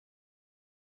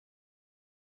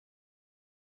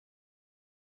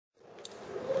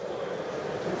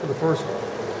first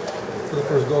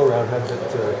go around.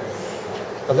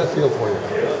 How'd that feel for you?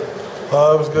 It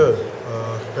was good.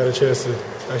 Got a chance to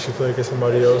actually play against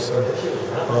somebody else and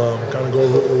kind of go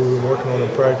over what we were working on in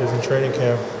practice and training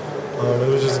camp. It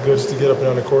was just good to get up and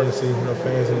down the court and see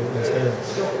fans in the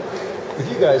stands.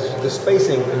 With you guys, the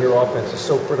spacing in your offense is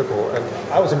so critical, and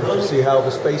I was interested to see how the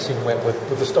spacing went with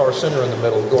the star center in the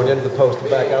middle, going into the post and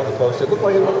back out of the post. It looked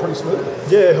like it went pretty smooth.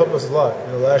 Yeah, it helped us a lot.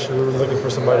 Last year we were looking for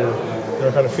somebody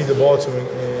to kind of feed the ball to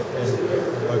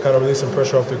and kind of release some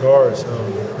pressure off the guards.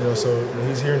 So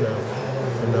he's here now.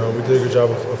 And we did a good job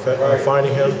of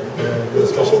finding him,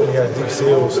 especially when he has deep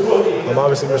seals.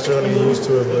 Obviously, we're still going to get used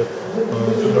to it,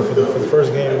 but for the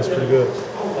first game, it was pretty good.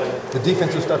 The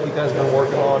defensive stuff you guys have been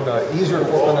working on, easier to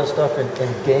work on that stuff in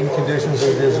game conditions than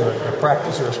it is in a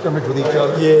practice or a scrimmage with each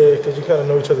other? Yeah, because you kind of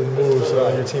know each other's moves,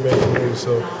 your teammates' moves.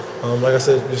 So, like I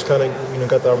said, just kind of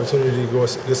got the opportunity to go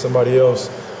against somebody else.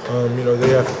 They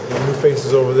have new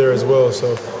faces over there as well.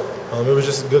 So it was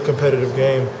just a good competitive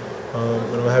game.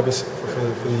 And I'm happy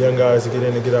for the young guys to get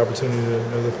in and get an opportunity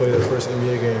to play their first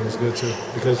NBA game. It's good too.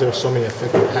 Because there are so many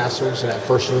effective passers in that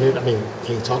first unit, I mean,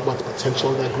 can you talk about the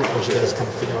potential of that group once you guys kind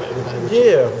of figure out everybody with you?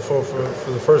 Yeah, for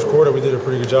the first quarter, we did a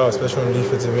pretty good job, especially on the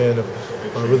defensive end, of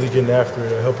really getting after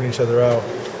it, helping each other out.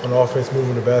 On offense,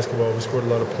 moving the basketball, we scored a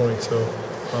lot of points. So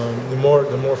the more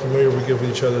familiar we get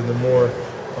with each other, the more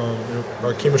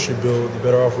our chemistry build, the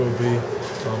better off we'll be.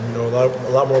 A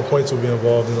lot more points will be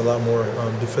involved and a lot more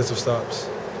defensive stops.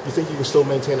 You think you can still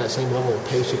maintain that same level of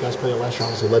pace you guys played last year?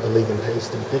 Obviously led the league in pace.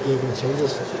 Do you think anything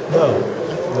changes? No.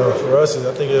 For us,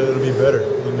 I think it'll be better.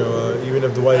 Even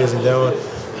if Dwight isn't down,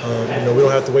 we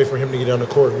don't have to wait for him to get down the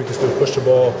court. We can still push the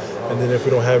ball, and then if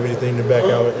we don't have anything to back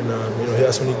out, and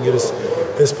that's when he can get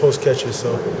his post catches.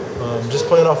 So just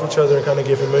playing off each other and kind of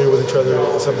get familiar with each other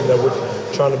is something that we're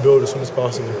trying to build as soon as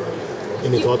possible.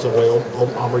 Any thoughts on the way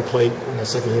Omri played in the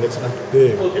second unit tonight?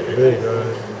 Big.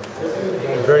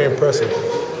 Very impressive.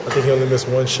 I think he only missed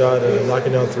one shot,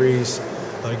 knocking down threes,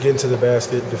 getting to the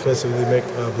basket, defensively,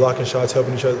 blocking shots,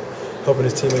 helping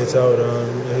his teammates out.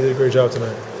 He did a great job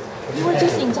tonight. You were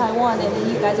just in Taiwan, and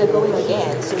then you guys are going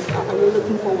again. So are you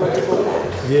looking forward to go back?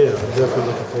 Yeah, I'm definitely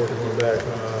looking forward to going back.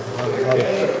 A lot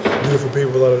of beautiful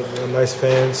people, a lot of nice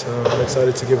fans. I'm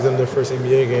excited to give them their first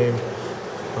NBA game.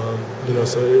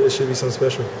 So it should be something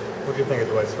special. What do you think of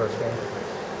Dwight's first game?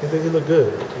 I think he looked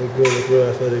good. Looked real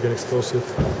athletic and explosive.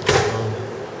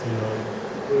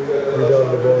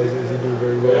 Rebounding the ball as he do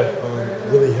very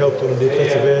well. Really helped on the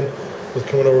defensive end. Was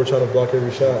coming over trying to block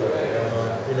every shot.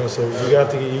 So you have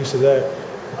to get used to that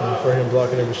for him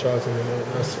blocking every shot and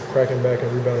us cracking back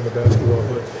and rebounding the basketball.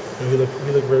 But he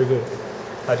looked very good.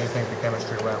 How do you think the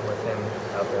chemistry went with him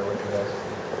out there with you guys?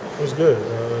 It was good.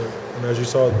 And as you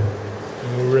saw,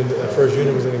 when we were in the first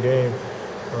unit was in the game.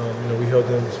 We held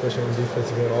them, especially on the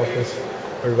defensive and offense.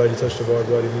 Everybody touched the ball,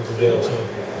 everybody moved the ball. So,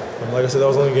 like I said, that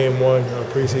was only game one,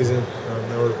 preseason.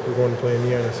 Now we're going to play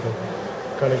Indiana, so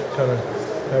kind of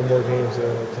have more games to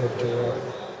help each other out.